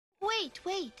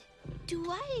Wait. Do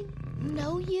I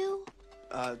know you?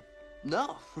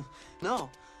 No. No.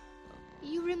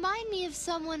 You remind me of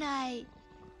someone I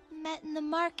met in the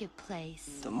marketplace.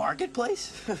 The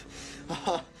marketplace?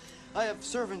 I have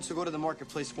servants who go to the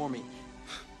marketplace for me.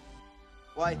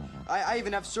 Why, I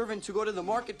even have servants who go to the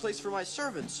marketplace for my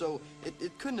servants, so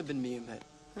it couldn't have been me you met.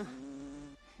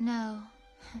 No.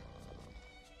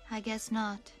 I guess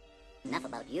not. Enough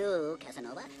about you,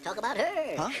 Casanova. Talk about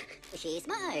her. Huh? She's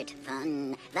smart,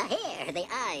 fun, the hair, the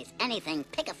eyes, anything.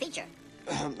 Pick a feature.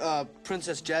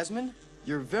 Princess Jasmine,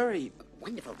 you're very...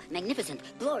 Wonderful, magnificent,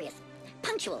 glorious,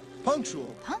 punctual.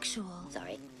 punctual. Punctual?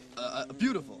 Sorry.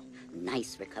 Beautiful.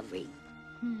 Nice recovery.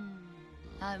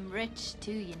 I'm rich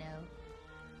too, you know.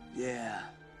 Yeah,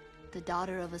 The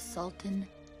daughter of a sultan.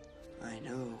 I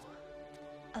know.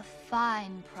 A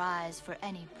fine prize for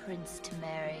any prince to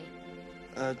marry.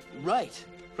 Right.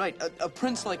 A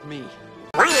prince like me.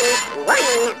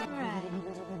 Right.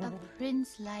 A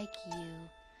prince like you.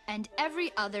 And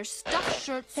every other stuffed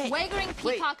shirt, swaggering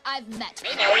peacock I've met.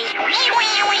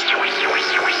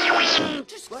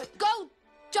 Just go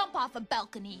jump off a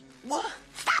balcony. What?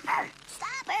 Stop her!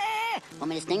 Stop her! Want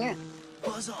me to sting her?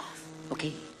 Buzz off.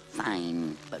 Okay,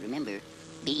 fine. But remember,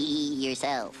 be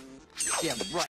yourself. Yeah, right.